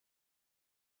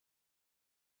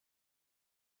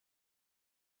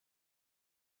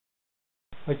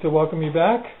I'd like to welcome you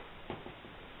back.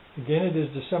 Again, it is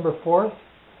December 4th,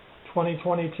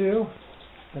 2022,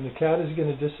 and the cat is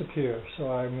going to disappear.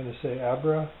 So I'm going to say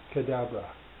abracadabra.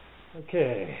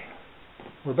 Okay,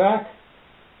 we're back.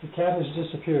 The cat has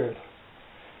disappeared.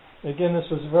 Again, this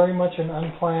was very much an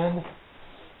unplanned.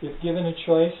 If given a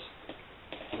choice,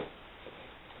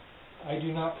 I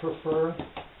do not prefer,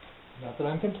 not that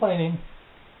I'm complaining,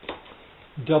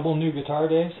 double new guitar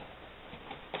days,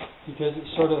 because it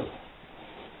sort of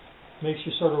makes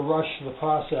you sort of rush the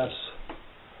process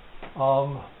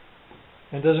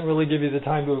and doesn't really give you the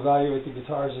time to evaluate the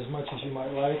guitars as much as you might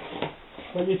like.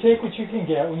 But you take what you can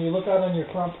get. When you look out on your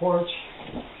front porch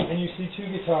and you see two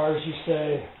guitars, you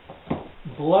say,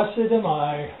 "Blessed am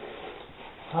I,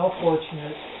 how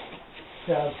fortunate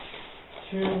to have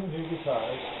two new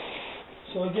guitars."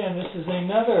 So again, this is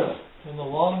another in the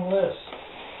long list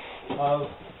of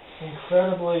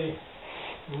incredibly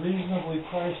reasonably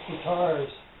priced guitars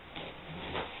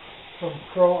from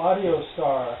Pro Audio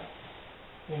Star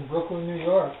in Brooklyn, New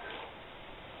York.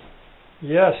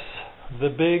 Yes, the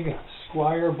big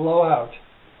Squier blowout.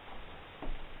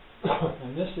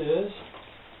 And this is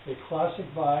a classic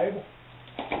vibe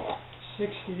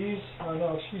 50s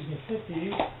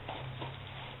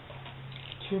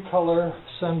two-color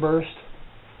sunburst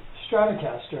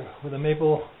Stratocaster with a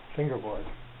maple fingerboard.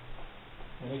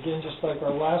 And again, just like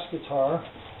our last guitar,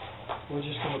 we're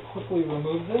just going to quickly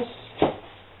remove this.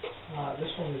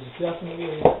 This one is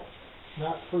definitely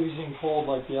not freezing cold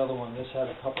like the other one. This had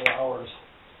a couple hours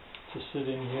to sit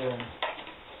in here and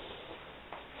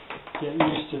get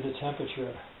used to the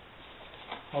temperature.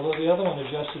 Although the other one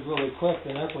adjusted really quick,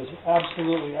 the neck was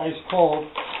absolutely ice cold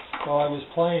while I was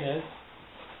playing it,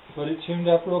 but it tuned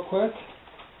up real quick.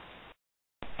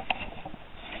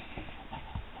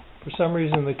 For some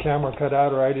reason the camera cut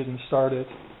out, or I didn't start it.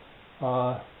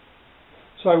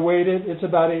 So I weighed it. It's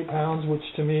about 8 pounds, which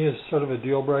to me is sort of a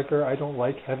deal breaker. I don't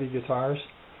like heavy guitars.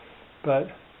 But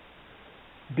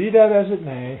be that as it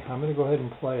may, I'm going to go ahead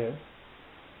and play it,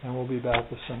 and we'll be back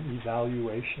with some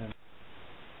evaluation.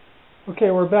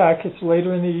 Okay, we're back. It's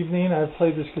later in the evening. I've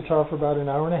played this guitar for about an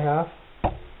hour and a half,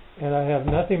 and I have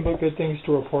nothing but good things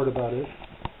to report about it.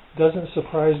 Doesn't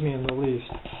surprise me in the least.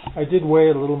 I did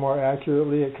weigh it a little more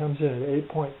accurately. It comes in at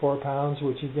 8.4 pounds,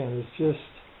 which again is just,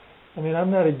 I mean,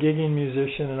 I'm not a gigging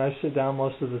musician and I sit down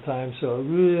most of the time, so it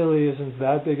really isn't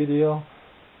that big a deal.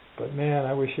 But man,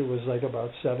 I wish it was like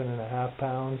about 7.5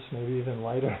 pounds, maybe even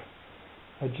lighter.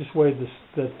 I just weighed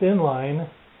the thin line.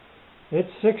 It's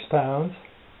 6 pounds.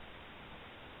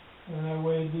 And I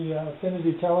weighed the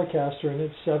Affinity Telecaster and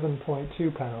it's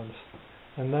 7.2 pounds.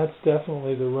 And that's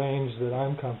definitely the range that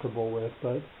I'm comfortable with.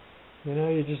 But, you know,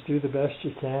 you just do the best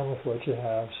you can with what you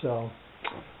have. So,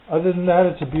 other than that,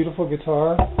 it's a beautiful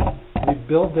guitar. The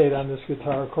build date on this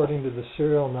guitar, according to the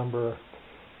serial number,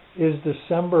 is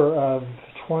December of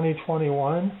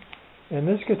 2021. And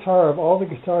this guitar, of all the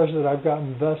guitars that I've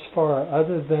gotten thus far,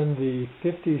 other than the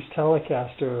 50s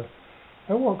Telecaster,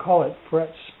 I won't call it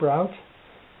fret sprout,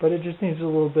 but it just needs a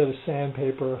little bit of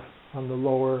sandpaper on the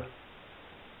lower,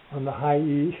 on the high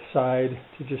E side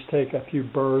to just take a few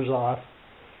burrs off.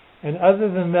 And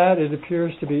other than that, it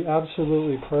appears to be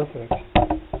absolutely perfect.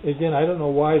 Again, I don't know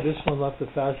why this one left the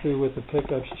factory with the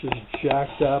pickups just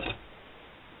jacked up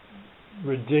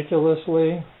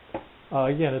ridiculously.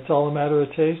 Again, it's all a matter of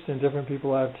taste, and different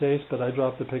people have taste, but I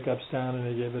dropped the pickups down and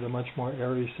I gave it a much more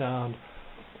airy sound.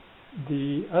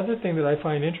 The other thing that I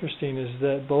find interesting is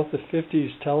that both the 50s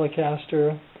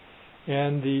Telecaster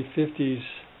and the 50s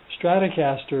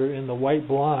Stratocaster in the white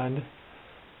blonde,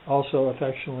 also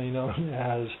affectionately known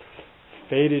as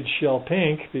faded shell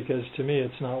pink, because to me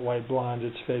it's not white blonde,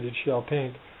 it's faded shell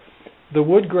pink. The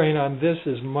wood grain on this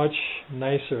is much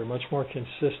nicer, much more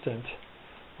consistent.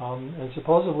 And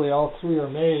supposedly all three are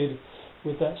made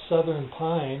with that southern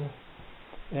pine.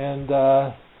 And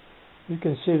you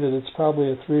can see that it's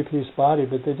probably a three-piece body,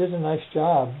 but they did a nice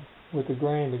job with the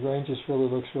grain. The grain just really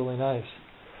looks really nice.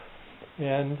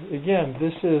 And again,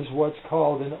 this is what's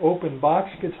called an open box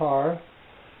guitar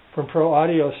from Pro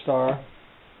Audio Star.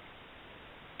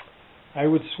 I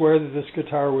would swear that this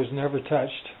guitar was never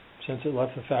touched since it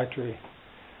left the factory.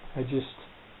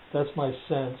 That's my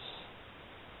sense.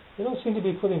 They don't seem to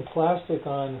be putting plastic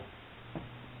on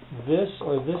this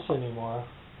or this anymore.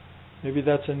 Maybe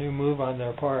that's a new move on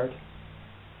their part.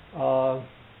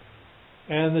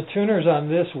 And the tuners on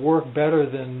this work better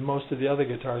than most of the other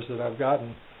guitars that I've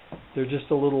gotten. They're just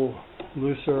a little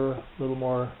looser, a little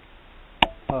more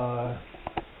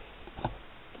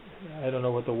I don't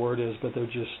know what the word is, but they're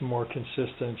just more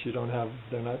consistent.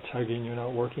 They're not tugging, you're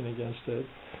not working against it.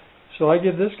 So I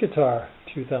give this guitar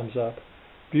 2 thumbs up.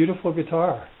 Beautiful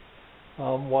guitar.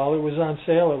 While it was on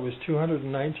sale, it was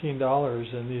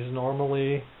 $219, and these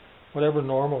normally, whatever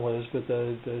normal is, but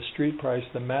the street price,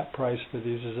 the MAP price for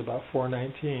these is about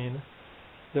 $419.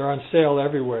 They're on sale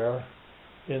everywhere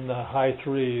in the high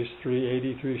threes,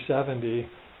 $380, $370.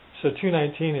 So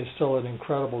 $219 is still an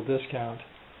incredible discount.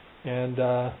 And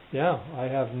yeah, I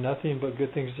have nothing but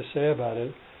good things to say about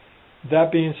it.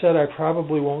 That being said, I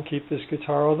probably won't keep this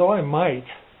guitar, although I might.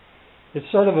 It's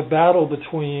sort of a battle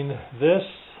between this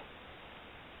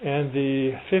and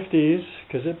the 50s,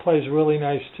 because it plays really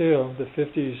nice too. The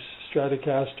 50s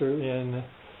Stratocaster in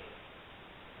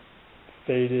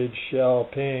faded shell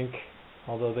pink,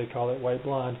 although they call it white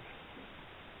blonde.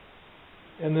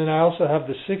 And then I also have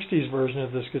the 60s version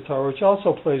of this guitar, which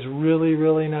also plays really,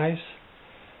 really nice.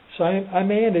 So I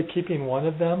may end up keeping one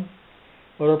of them.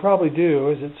 What I'll probably do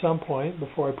is at some point,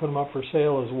 before I put them up for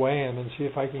sale, is weigh them and see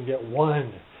if I can get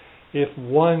one. If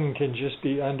one can just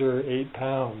be under 8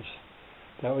 pounds,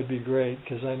 that would be great,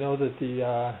 because I know that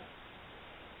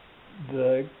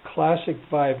the Classic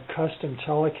Vibe Custom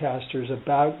Telecaster is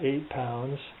about 8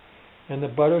 pounds, and the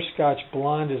Butterscotch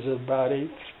Blonde is about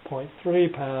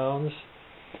 8.3 pounds,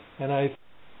 and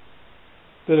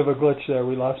bit of a glitch there,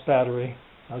 we lost battery.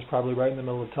 I was probably right in the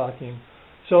middle of talking.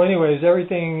 So anyways,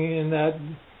 everything in that,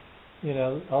 you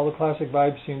know, all the Classic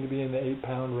Vibes seem to be in the 8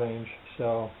 pound range,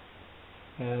 so,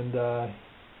 and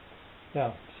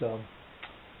yeah, so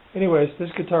anyways, this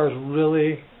guitar is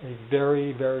really a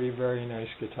very, very, very nice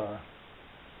guitar.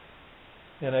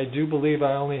 And I do believe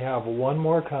I only have one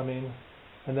more coming,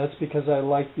 and that's because I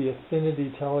like the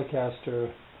Affinity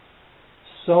Telecaster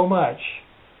so much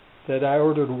that I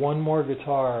ordered one more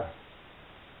guitar,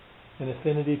 an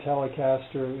Affinity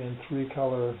Telecaster in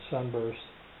 3-color sunburst,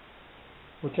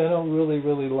 which I don't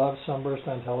really love sunburst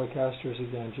on Telecasters,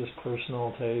 again, just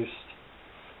personal taste.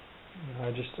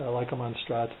 I like them on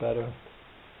Strats better.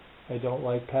 I don't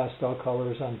like pastel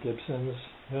colors on Gibsons.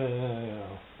 You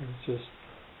know, it's just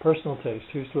personal taste.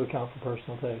 Who's to account for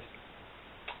personal taste?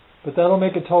 But that'll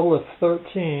make a total of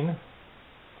 13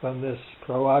 from this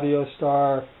Pro Audio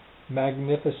Star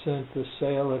Magnificent, the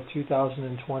sale of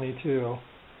 2022.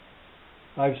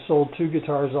 I've sold 2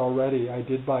 guitars already. I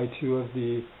did buy 2 of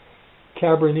the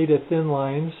Cabronita Thin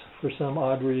Lines for some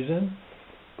odd reason,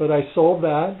 but I sold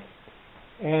that.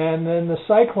 And then the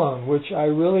Cyclone, which I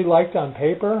really liked on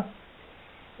paper,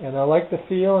 and I liked the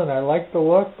feel and I liked the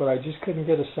look, but I just couldn't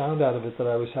get a sound out of it that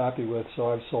I was happy with,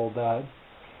 so I've sold that.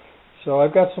 So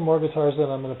I've got some more guitars that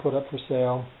I'm going to put up for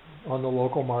sale on the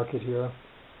local market here.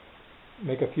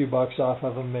 Make a few bucks off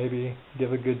of them, maybe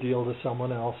give a good deal to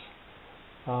someone else.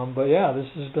 But yeah, this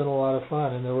has been a lot of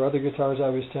fun, and there were other guitars I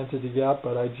was tempted to get,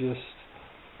 but I just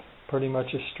pretty much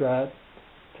a Strat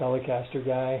Telecaster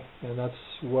guy, and that's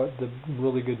what the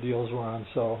really good deals were on,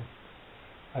 so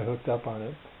I hooked up on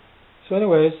it. So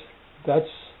anyways, that's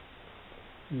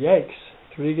yikes.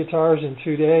 3 guitars in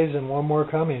 2 days and one more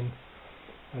coming.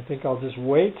 I think I'll just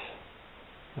wait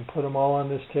and put them all on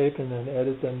this tape and then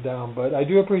edit them down. But I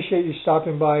do appreciate you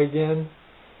stopping by again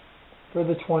for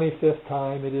the 25th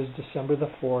time. It is December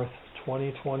the 4th,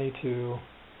 2022.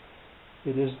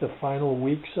 It is the final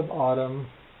weeks of autumn.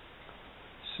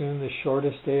 Soon the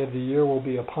shortest day of the year will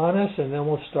be upon us, and then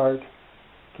we'll start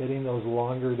getting those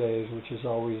longer days, which is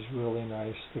always really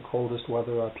nice. The coldest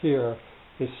weather up here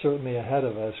is certainly ahead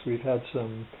of us. We've had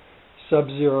some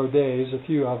sub-zero days, a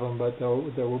few of them, but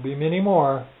there will be many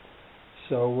more.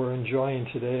 So we're enjoying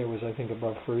today. It was, I think,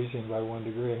 above freezing by 1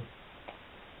 degree.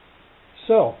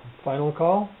 So, final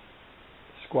call,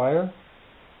 Squier,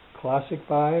 Classic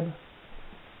Vibe,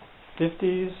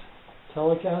 50s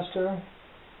Telecaster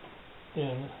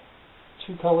in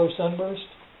 2-color sunburst,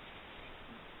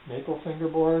 maple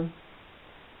fingerboard,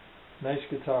 nice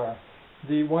guitar.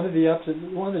 One of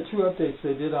the 2 updates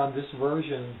they did on this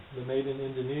version, the made in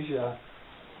Indonesia,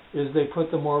 is they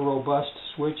put the more robust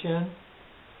switch in,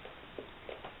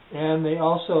 and they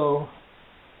also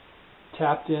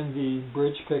tapped in the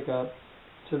bridge pickup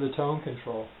to the tone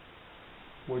control,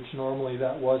 which normally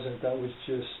that wasn't. That was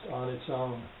just on its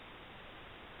own.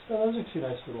 So those are 2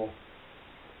 nice little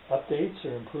updates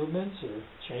or improvements or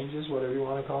changes, whatever you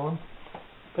want to call them.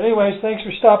 But anyways, thanks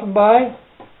for stopping by,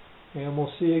 and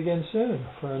we'll see you again soon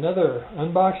for another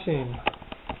unboxing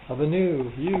of a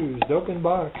new, used, open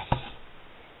box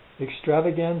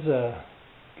extravaganza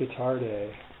guitar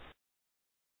day.